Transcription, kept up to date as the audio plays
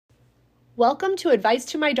Welcome to Advice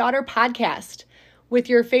to My Daughter podcast with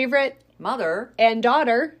your favorite mother and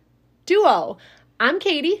daughter duo. I'm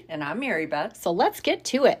Katie. And I'm Mary Beth. So let's get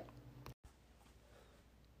to it.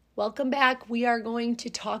 Welcome back. We are going to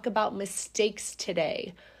talk about mistakes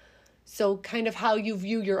today. So kind of how you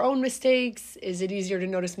view your own mistakes. Is it easier to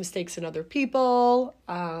notice mistakes in other people?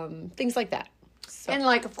 Things like that. So. And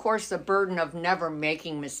of course, the burden of never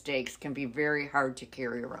making mistakes can be very hard to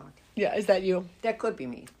carry around. Yeah, is that you? That could be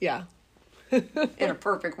me. Yeah. In a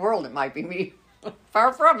perfect world, it might be me.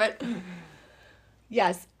 Far from it.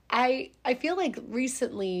 Yes. I feel like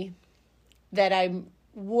recently that I'm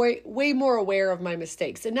way more aware of my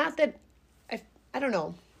mistakes. And not that, I don't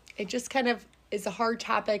know. It just kind of is a hard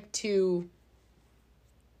topic to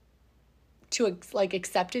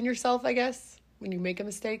accept in yourself, I guess, when you make a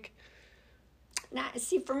mistake. Now,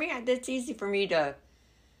 see, for me, it's easy for me to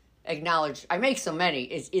acknowledge. I make so many.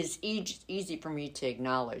 It's easy for me to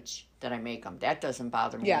acknowledge that I make them. That doesn't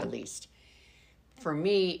bother me the least. For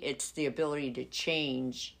me, it's the ability to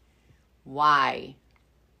change why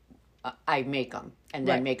I make them and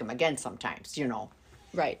then make them again sometimes,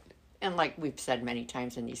 Right. And like we've said many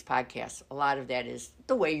times in these podcasts, a lot of that is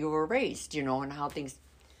the way you were raised, and how things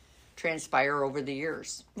transpire over the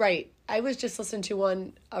years. Right. I was just listening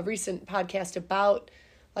to a recent podcast about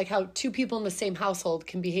how two people in the same household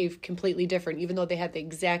can behave completely different, even though they had the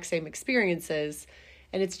exact same experiences.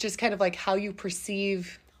 And it's just kind of like how you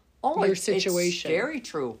perceive your situation. It's very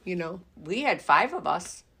true. We had 5 of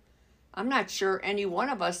us. I'm not sure any one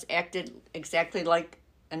of us acted exactly like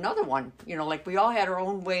another one. We all had our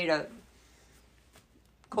own way to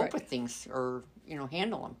cope with things or,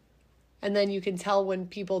 handle them. And then you can tell when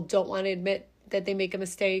people don't want to admit that they make a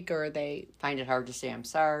mistake or they find it hard to say, I'm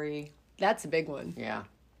sorry. That's a big one. Yeah.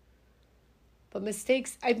 But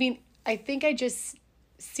mistakes, I think I just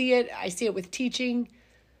see it. I see it with teaching.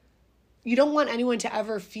 You don't want anyone to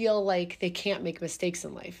ever feel like they can't make mistakes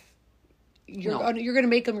in life. You're going to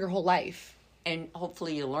make them your whole life. And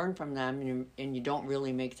hopefully you learn from them and you don't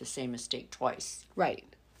really make the same mistake twice. Right.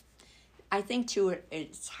 I think, too,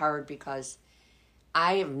 it's hard because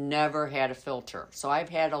I have never had a filter. So I've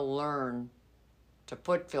had to learn to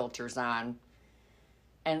put filters on.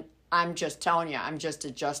 And I'm just telling you, I'm just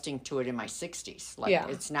adjusting to it in my 60s.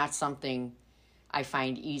 It's not something I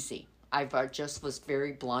find easy. I just was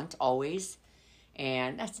very blunt always.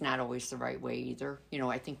 And that's not always the right way either.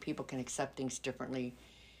 I think people can accept things differently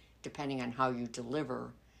depending on how you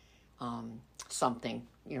deliver something,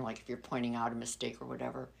 if you're pointing out a mistake or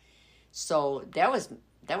whatever. So that was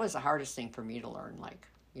the hardest thing for me to learn.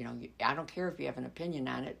 I don't care if you have an opinion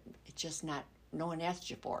on it. It's just not, no one asked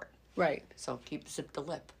you for it. Right. So zip the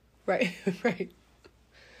lip. Right, right.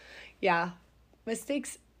 Yeah.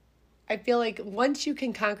 Mistakes, I feel like once you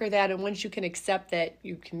can conquer that and once you can accept that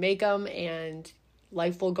you can make them and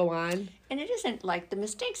life will go on. And it isn't the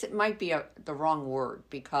mistakes, it might be the wrong word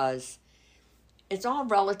because it's all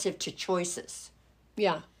relative to choices.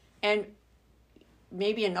 Yeah. And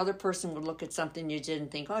maybe another person would look at something you did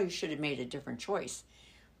and think, oh, you should have made a different choice.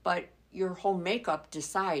 But your whole makeup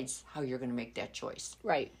decides how you're going to make that choice.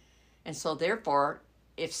 Right. And so therefore,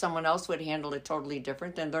 if someone else would handle it totally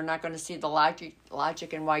different, then they're not going to see the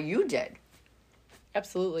logic in why you did.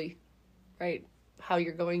 Absolutely. Right. How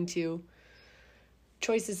you're going to...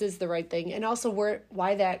 Choices is the right thing. And also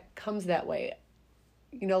why that comes that way.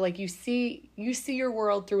 You see your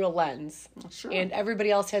world through a lens. Sure. And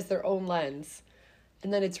everybody else has their own lens.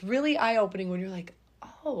 And then it's really eye-opening when you're like,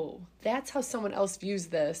 oh, that's how someone else views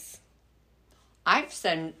this. I've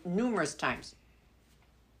said numerous times,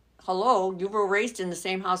 hello, you were raised in the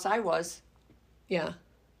same house I was. Yeah.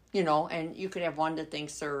 And you could have one that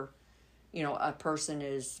thinks they're, a person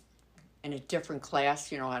is in a different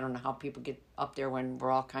class. I don't know how people get up there when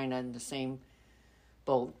we're all kind of in the same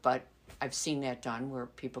boat, but I've seen that done where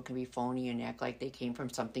people can be phony and act like they came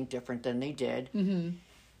from something different than they did. Mm-hmm.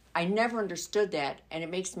 I never understood that, and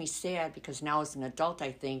it makes me sad because now as an adult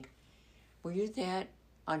I think, were you that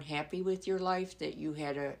unhappy with your life that you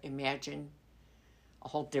had to imagine a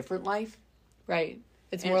whole different life? Right.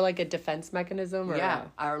 It's more like a defense mechanism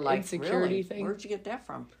or insecurity thing. Where'd you get that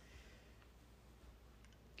from?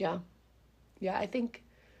 Yeah. Yeah, I think...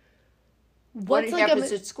 What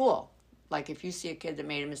happens at school? If you see a kid that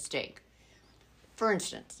made a mistake. For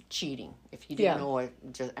instance, cheating. If you didn't know it,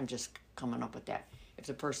 I'm just coming up with that. If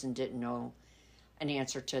the person didn't know an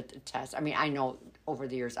answer to the test. I know over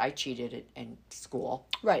the years I cheated in school.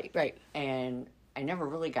 Right, right. And I never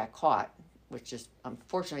really got caught, which is,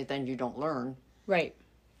 unfortunately, then you don't learn. Right.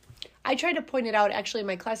 I try to point it out. Actually, in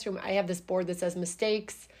my classroom, I have this board that says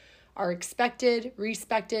mistakes are expected,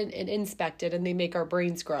 respected, and inspected, and they make our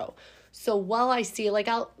brains grow. So while I see, like,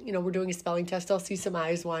 we're doing a spelling test, I'll see some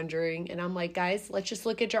eyes wandering, and I'm like, guys, let's just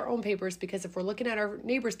look at our own papers, because if we're looking at our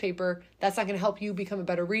neighbor's paper, that's not going to help you become a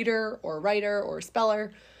better reader or writer or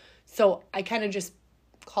speller. So I kind of just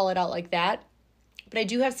call it out like that. But I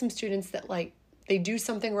do have some students that, like, they do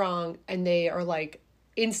something wrong and they are, like,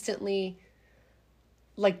 instantly,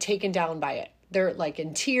 like, taken down by it. They're, like,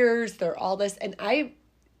 in tears, they're all this, and I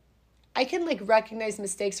can, like, recognize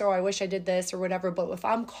mistakes, or, oh, I wish I did this or whatever, but if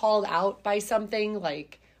I'm called out by something,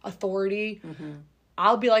 like authority,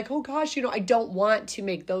 I'll be like, oh gosh, I don't want to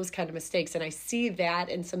make those kind of mistakes. And I see that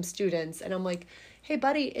in some students, and I'm like, hey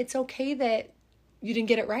buddy, it's okay that you didn't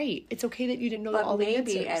get it right. It's okay that you didn't know all the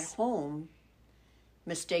answers. But maybe at home,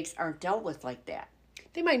 mistakes aren't dealt with like that.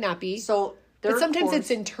 They might not be. So, but sometimes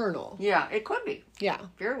it's internal. Yeah, it could be. Yeah.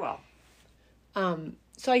 Very well.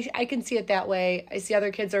 So I can see it that way. I see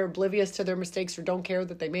other kids are oblivious to their mistakes or don't care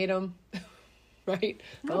that they made them. Right?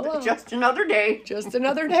 Just another day. Just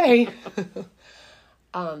another day.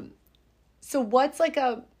 So what's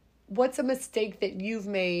a mistake that you've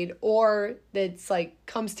made, or that's, like,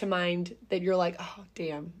 comes to mind that you're like, oh,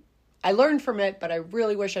 damn, I learned from it, but I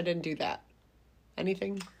really wish I didn't do that?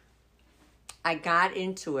 Anything? I got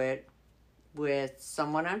into it with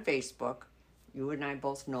someone on Facebook. You and I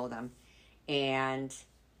both know them. And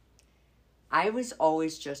I was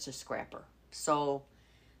always just a scrapper. So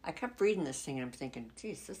I kept reading this thing and I'm thinking,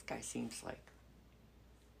 geez, this guy seems like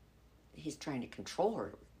he's trying to control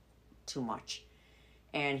her too much.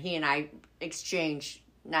 And he and I exchanged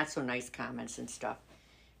not so nice comments and stuff.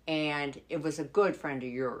 And it was a good friend of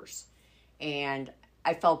yours. And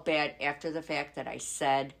I felt bad after the fact that I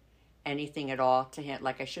said anything at all to him.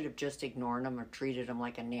 Like, I should have just ignored him or treated him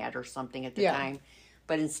like a gnat or something at the time.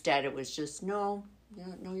 But instead it was just, no,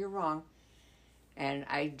 you're wrong. And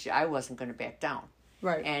I wasn't going to back down.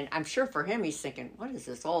 Right. And I'm sure for him, he's thinking, what is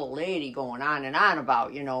this old lady going on and on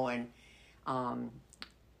about, and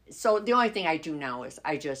so the only thing I do now is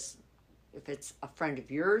if it's a friend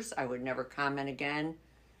of yours, I would never comment again.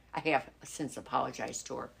 I have since apologized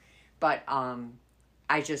to her. But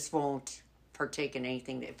I just won't partake in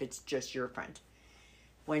anything if it's just your friend.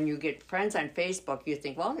 When you get friends on Facebook, you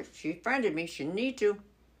think, well, if she friended me, she didn't need to.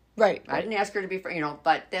 Right. I didn't ask her to be friend,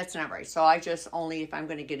 but that's not right. So I just only, if I'm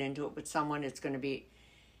going to get into it with someone, it's going to be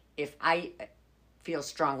if I feel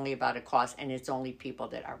strongly about a cause, and it's only people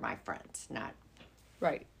that are my friends, not.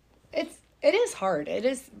 Right. It is hard. It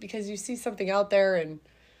is, because you see something out there and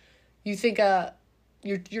you think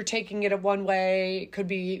you're taking it one way. It could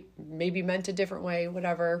be maybe meant a different way,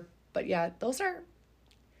 whatever. But yeah, that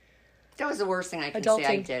was the worst thing I can say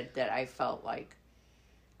I did that I felt like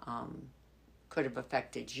could have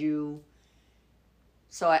affected you.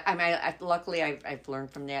 So I luckily I've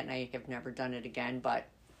learned from that, and I have never done it again. But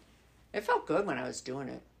it felt good when I was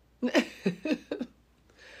doing it.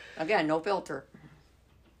 Again, no filter.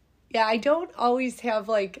 Yeah, I don't always have,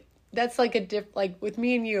 like, that's like like with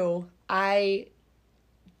me and you, I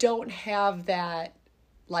don't have that,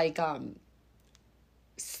 like,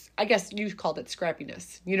 I guess you called it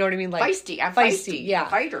scrappiness. You know what I mean? Like feisty. I'm feisty. Yeah. A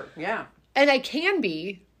fighter. Yeah. And I can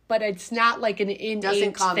be, but it's not like an innate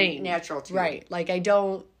doesn't come thing. Natural to right. you. Like, I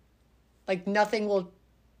don't, like, nothing will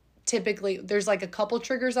typically, there's like a couple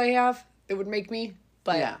triggers I have that would make me,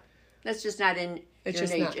 but yeah, that's just not in your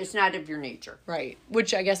nature. It's not of your nature. Right.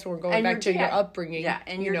 Which I guess we're going back to your upbringing. Yeah.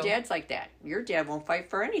 And your dad's like that. Your dad won't fight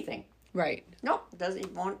for anything. Right. Nope. He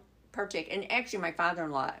won't partake. And actually my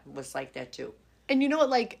father-in-law was like that too. And you know what,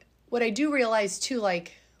 like, what I do realize too,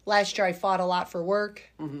 like, last year I fought a lot for work.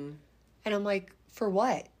 Mm-hmm. And I'm like, for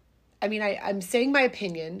what? I mean, I'm saying my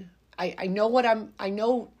opinion. I know I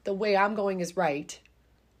know the way I'm going is right.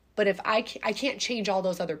 But if I can't change all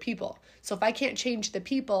those other people. So if I can't change the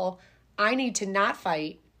people, I need to not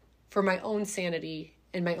fight for my own sanity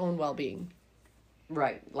and my own well-being.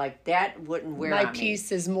 Right. Like, that wouldn't wear my on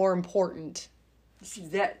peace me. is more important. See,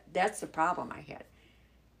 that's the problem I had.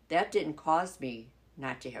 That didn't cause me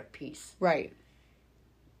not to have peace. Right.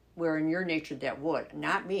 Where in your nature that would.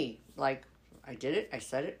 Not me. Like, I did it, I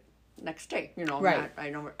said it, next day. Right.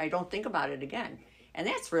 I don't think about it again. And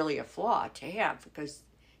that's really a flaw to have, because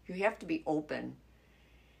you have to be open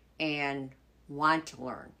and want to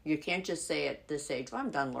learn. You can't just say at this age, well,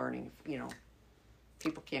 I'm done learning.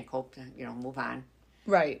 People can't cope to, move on.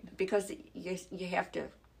 Right. Because you have to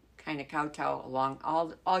kind of kowtow along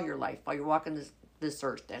all your life. While you're walking this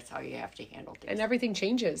earth, that's how you have to handle things. And everything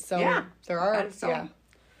changes. So yeah, there are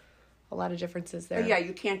a lot of differences there. But yeah,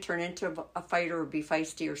 you can't turn into a fighter or be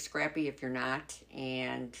feisty or scrappy if you're not.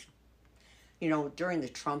 And, during the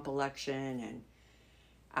Trump election, and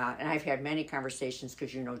I've had many conversations,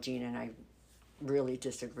 because, Gina and I really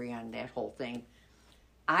disagree on that whole thing.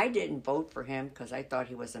 I didn't vote for him because I thought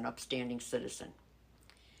he was an upstanding citizen.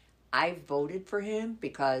 I voted for him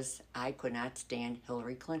because I could not stand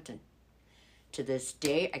Hillary Clinton. To this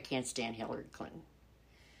day, I can't stand Hillary Clinton.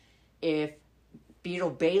 If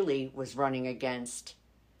Beetle Bailey was running against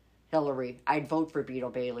Hillary, I'd vote for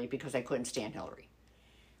Beetle Bailey because I couldn't stand Hillary.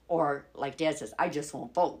 Or, like Dad says, I just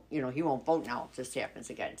won't vote. You know, he won't vote now if this happens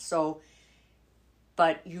again. So,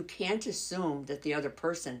 but you can't assume that the other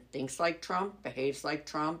person thinks like Trump, behaves like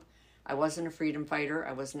Trump. I wasn't a freedom fighter.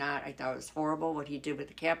 I was not. I thought it was horrible what he did with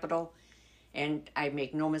the Capitol. And I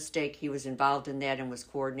make no mistake, he was involved in that and was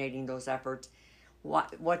coordinating those efforts.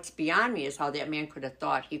 What's beyond me is how that man could have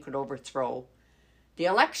thought he could overthrow the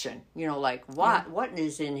election. You know, like, what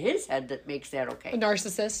is in his head that makes that okay? A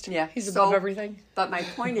narcissist. Yeah. He's above everything. But my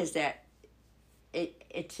point is that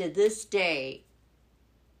it to this day,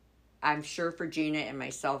 I'm sure for Gina and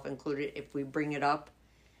myself included, if we bring it up,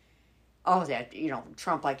 that, you know,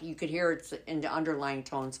 Trump, like you could hear it in the underlying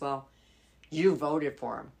tones, well, you voted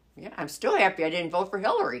for him. Yeah, I'm still happy I didn't vote for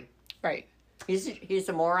Hillary. Right. He's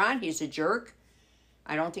a moron. He's a jerk.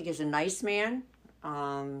 I don't think he's a nice man.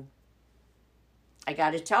 I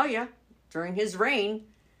got to tell you, during his reign,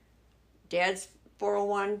 Dad's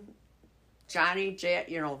 401, Johnny,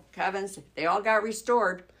 Kevin's, they all got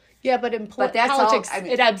restored. Yeah, but in politics,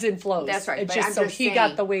 it ebbs and flows. That's right. It's just so he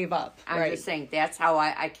got the wave up. I'm just saying, that's how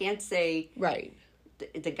I can't say right.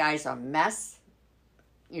 The guy's a mess.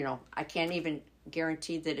 You know, I can't even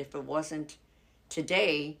guarantee that if it wasn't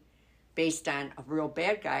today, based on a real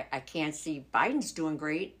bad guy, I can't see Biden's doing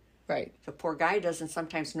great. Right. The poor guy doesn't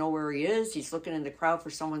sometimes know where he is. He's looking in the crowd for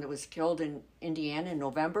someone that was killed in Indiana in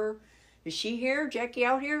November. Is she here? Jackie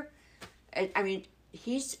out here? I mean,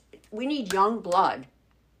 we need young blood.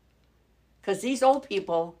 Because these old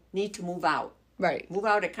people need to move out. Right. Move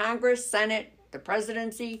out of Congress, Senate, the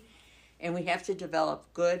presidency, and we have to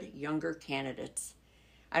develop good, younger candidates.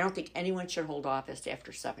 I don't think anyone should hold office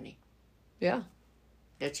after 70. Yeah.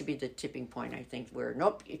 That should be the tipping point, I think, where,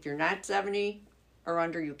 nope, if you're not 70 or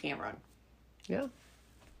under, you can't run. Yeah.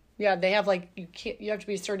 Yeah, they have you have to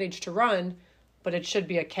be a certain age to run, but it should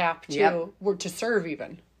be a cap too, to serve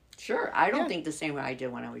even. Sure. I don't think the same way I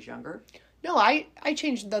did when I was younger. No, I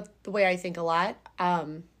changed the way I think a lot.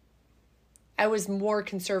 I was more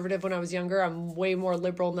conservative when I was younger. I'm way more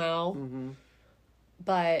liberal now. Mm-hmm.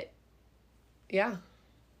 But, yeah.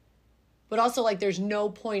 But also, there's no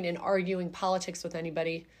point in arguing politics with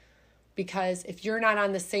anybody because if you're not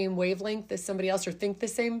on the same wavelength as somebody else or think the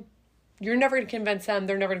same, you're never going to convince them.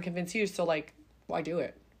 They're never going to convince you. So, why do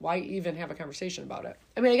it? Why even have a conversation about it?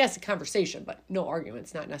 I mean, I guess a conversation, but no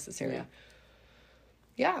arguments, not necessary.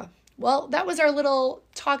 Yeah. Well, that was our little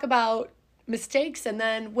talk about mistakes and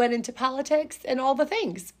then went into politics and all the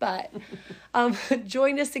things. But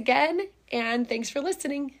join us again, and thanks for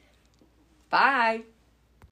listening. Bye.